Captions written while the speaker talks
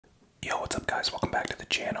Yo, what's up guys? Welcome back to the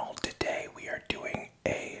channel. Today we are doing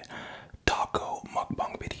a taco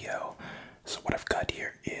mukbang video. So what I've got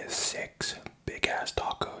here is 6 big ass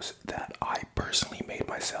tacos that I personally made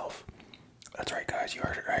myself. That's right guys, you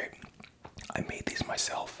heard it right. I made these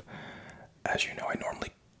myself. As you know, I normally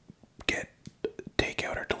get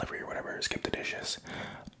takeout or delivery or whatever, skip the dishes.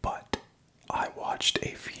 But I watched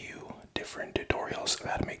a few different tutorials of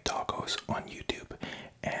how to make tacos on YouTube,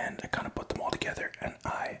 and I kind of put them all together and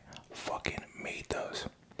I fucking made those.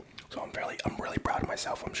 So I'm really proud of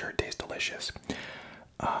myself. I'm sure it tastes delicious.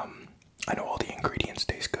 I know all the ingredients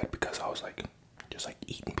taste good because I was just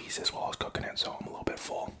eating pieces while I was cooking it, so I'm a little bit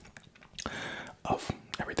full of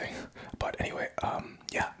everything. But anyway,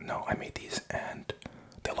 yeah, no, I made these and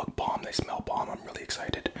they look bomb, they smell bomb. I'm really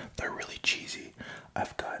excited. They're really cheesy.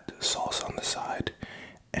 I've got salsa on the side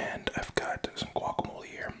and I've got some guacamole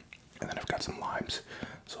here, and then I've got some limes.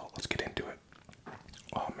 So let's get into it.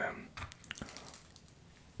 Oh man,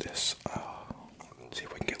 this, let's see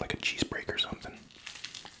if we can get like a cheese break or something.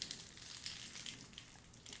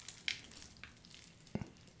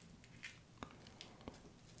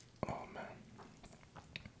 Oh man.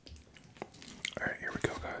 Alright, here we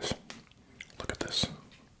go guys. Look at this.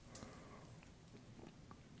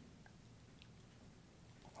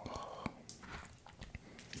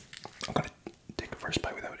 I'm gonna take a first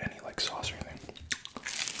bite without any sauce or anything.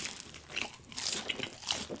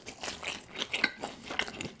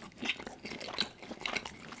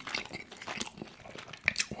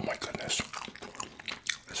 Oh my goodness.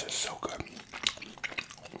 This is so good.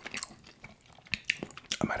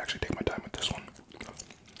 I might actually take my time with this one.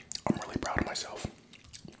 I'm really proud of myself.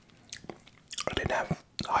 I didn't have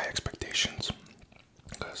high expectations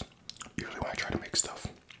because usually when I try to make stuff,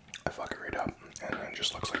 I fuck it right up and then it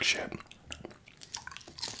just looks like shit.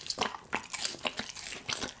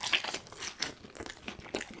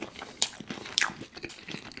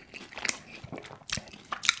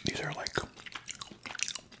 These are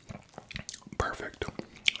perfect.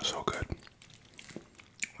 So good.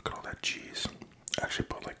 Look at all that cheese. I actually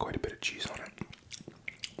put quite a bit of cheese on it.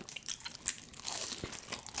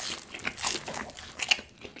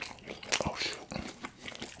 Oh shoot.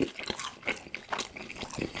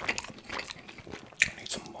 I need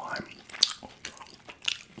some lime.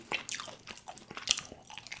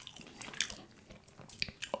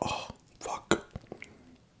 Oh, fuck.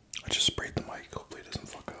 I just sprayed the mic. Hopefully it doesn't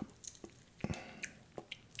fuck up.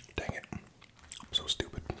 Dang it. I'm so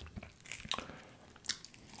stupid.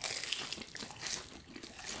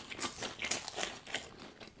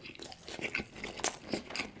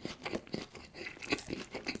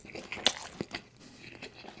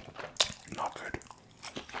 Not good.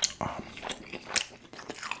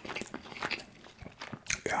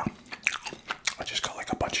 Yeah. I just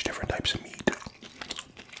got a bunch of different types of meat.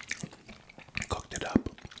 Cooked it up.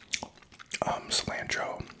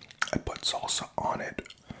 Cilantro. I put salsa on it.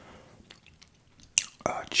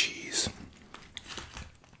 Cheese.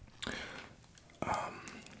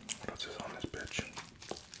 What else is on this bitch?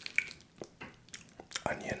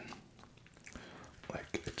 Onion.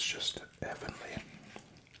 It's just heavenly.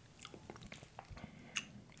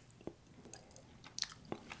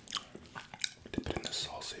 Dip it in the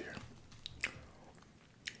salsa here.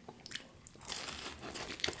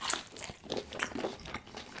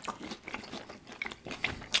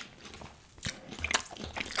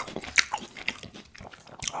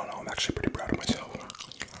 I don't know, I'm actually pretty proud of myself.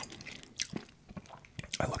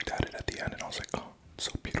 I looked at it at the end and I was like, oh, it's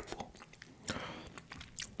so beautiful.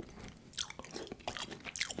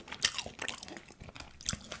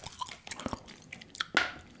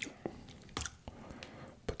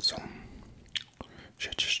 But some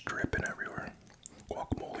shit just dripping everywhere.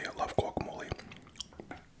 Guacamole, I love guacamole.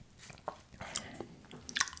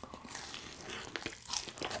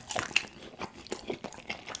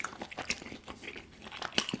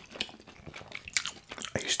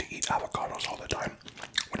 I used to eat avocados all the time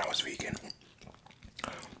when I was vegan.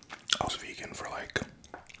 I was vegan for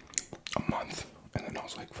a month, and then I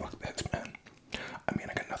was like, fuck this, man. I mean,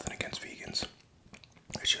 I got nothing against vegans.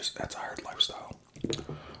 It's just, that's a hard lifestyle.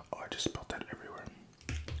 Oh, I just spilled that everywhere.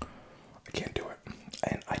 I can't do it.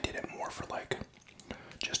 And I did it more for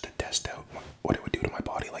just to test out what it would do to my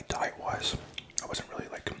body, diet-wise. I wasn't really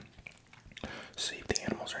save the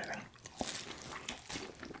animals or anything.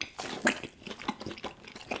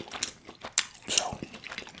 So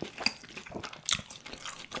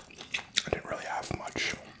I didn't really have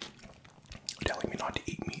much telling me not to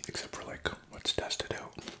eat meat except for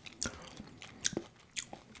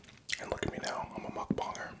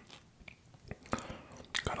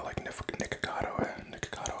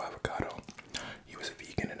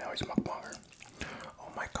he's a mukbanger. Oh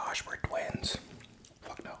my gosh, we're twins.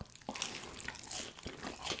 Fuck no.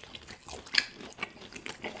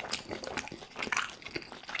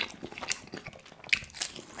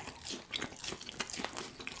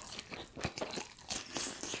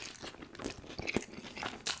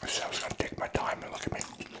 I said I was gonna take my time and look at me.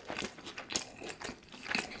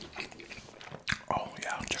 Oh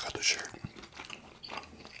yeah, check out the shirt.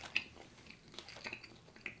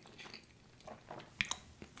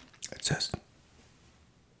 It says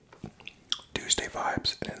Tuesday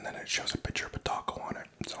vibes, and then it shows a picture of a taco on it.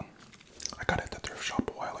 So I got it at the thrift shop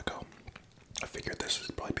a while ago. I figured this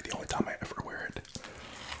would probably be the only time I ever wear it.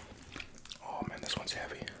 Oh man, this one's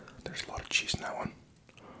heavy. There's a lot of cheese in that one.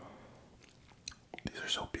 These are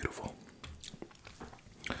so beautiful.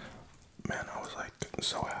 Man, I was like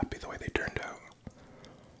so happy the way they turned out.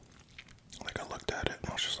 Like I looked at it and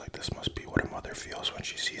I was just like, this must be what a mother feels when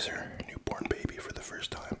she sees her newborn baby for the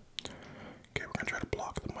first time. Okay, we're gonna try to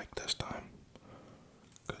block the mic this time,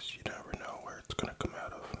 because you never know where it's gonna come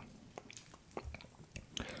out of.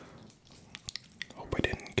 Hope I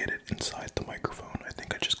didn't get it inside the microphone. I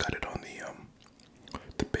think I just got it on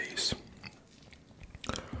the base.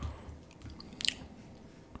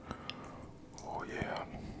 Oh yeah,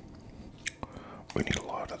 we need a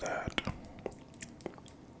lot of that.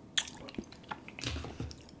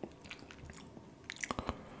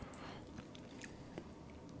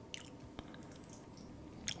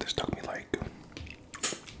 This took me like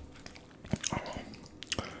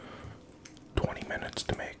 20 minutes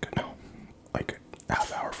to make. No, like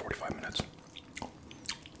half hour, 45 minutes.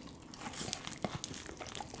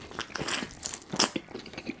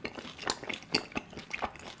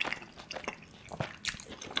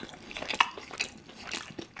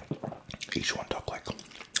 Each one took like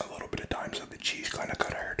a little bit of time, so the cheese kind of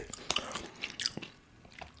got hard.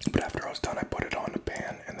 But after I was done, I put it on a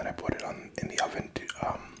pan, and then I put it on in the oven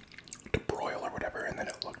to broil or whatever, and then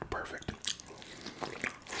it looked perfect.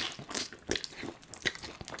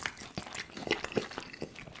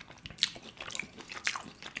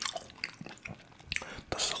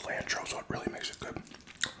 The cilantro is what really makes it good.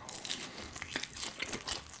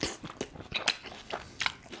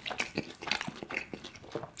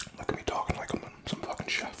 Look at me talking like I'm some fucking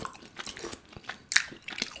chef.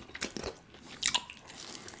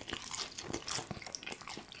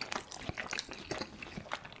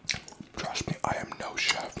 Trust me, I am no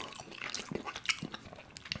chef.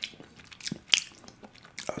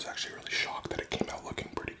 I was actually really shocked that it came out looking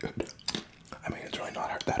pretty good. I mean, it's really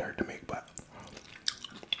not that hard to make, but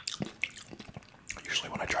usually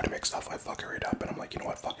when I try to make stuff, I fuck it right up, and I'm like, you know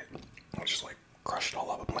what, fuck it. I'll just like crush it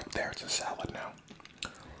all up. I'm like, there, it's a salad now.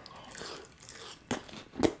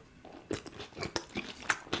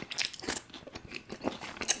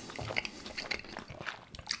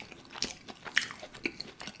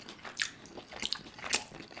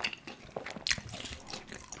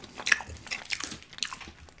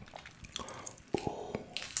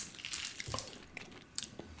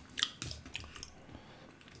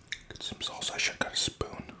 Get some salsa. I should have got a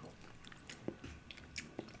spoon.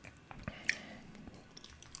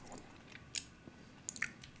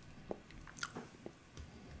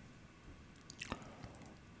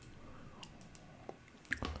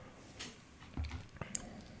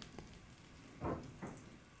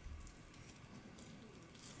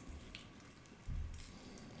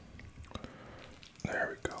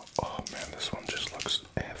 There we go. Oh man, this one just looks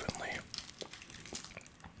heavenly.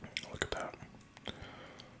 Look at that.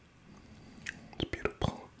 It's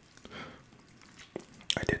beautiful.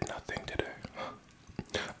 I did nothing today.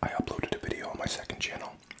 I uploaded a video on my second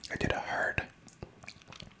channel. I did a hard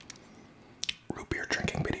root beer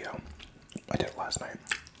drinking video. I did it last night.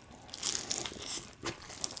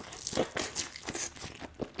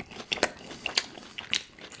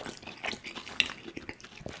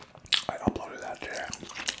 I uploaded that today.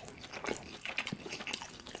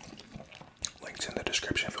 Links in the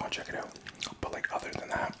description if you want to check it out. But like other than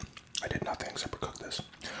that, I did nothing except for cook this.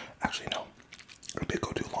 Actually no, I did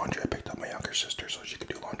go do laundry. I picked up my younger sister so she could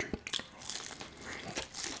do laundry.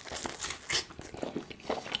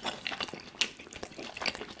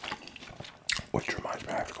 Which reminds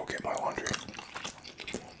me, I have to go get my laundry.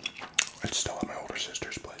 It's still at my older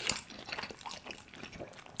sister's place.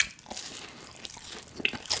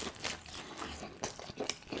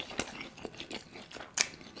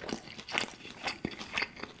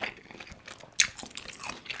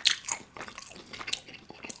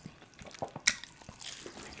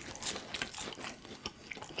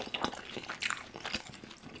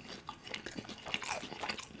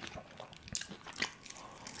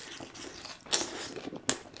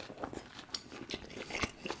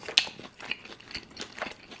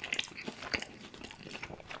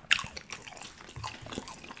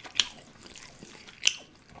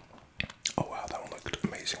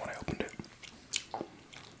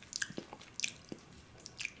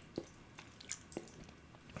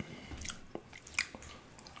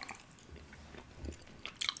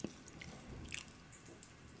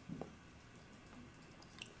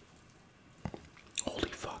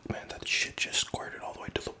 poured it all the way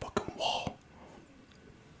to the fucking wall.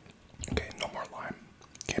 Okay, no more lime.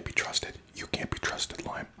 Can't be trusted. You can't be trusted,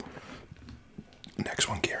 lime. Next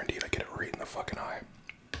one, guaranteed I get it right in the fucking eye.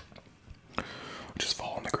 Just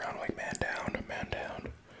fall on the ground like, man down, man down.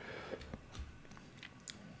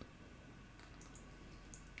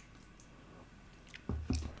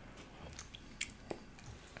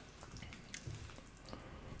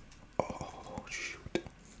 Oh, shoot.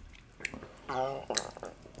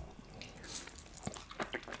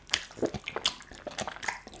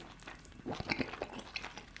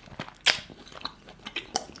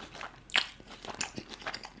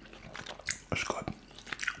 That's good.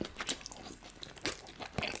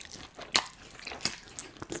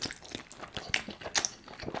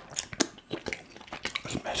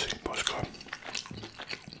 This Mexican was good.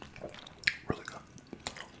 Really good.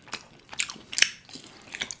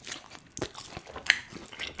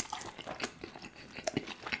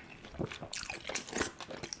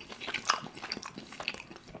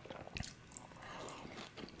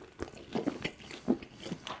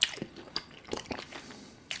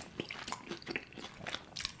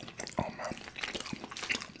 Oh man.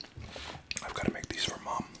 I've got to make these for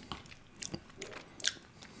mom.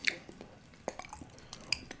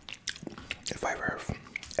 If I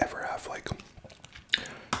ever have like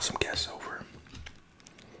some guests over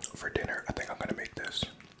for dinner, I think I'm gonna make this.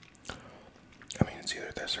 I mean, it's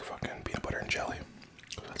either this or fucking peanut butter and jelly.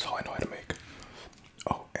 That's all I know how to make.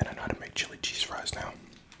 Oh, and I know how to make chili cheese fries now.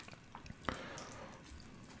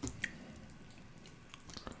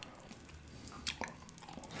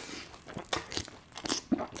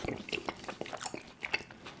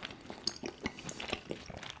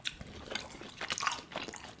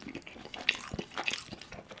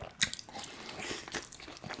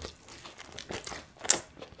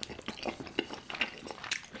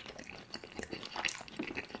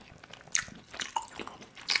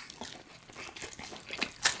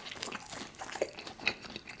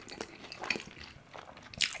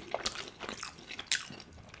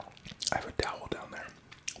 I have a towel down there.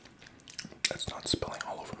 That's not spilling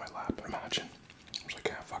all over my lap, imagine. I was like,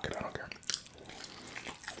 yeah, fuck it, I don't care.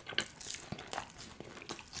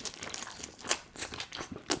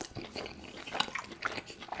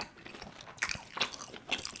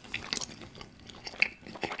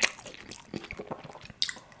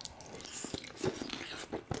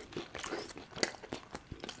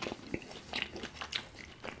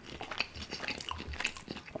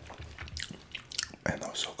 Man, that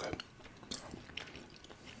was so good.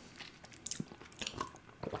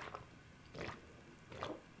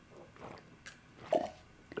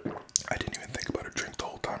 I didn't even think about a drink the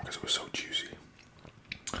whole time because it was so juicy.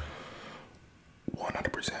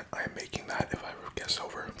 100% I am making that if I have guests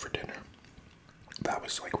over for dinner. That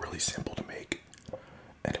was like really simple to make,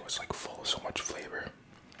 and it was like full of so much flavor.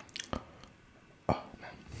 Oh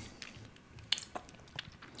man.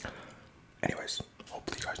 Anyways,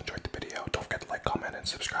 hopefully you guys enjoyed the video. Don't forget to like, comment, and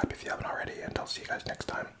subscribe if you haven't already, and I'll see you guys next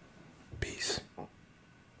time. Peace.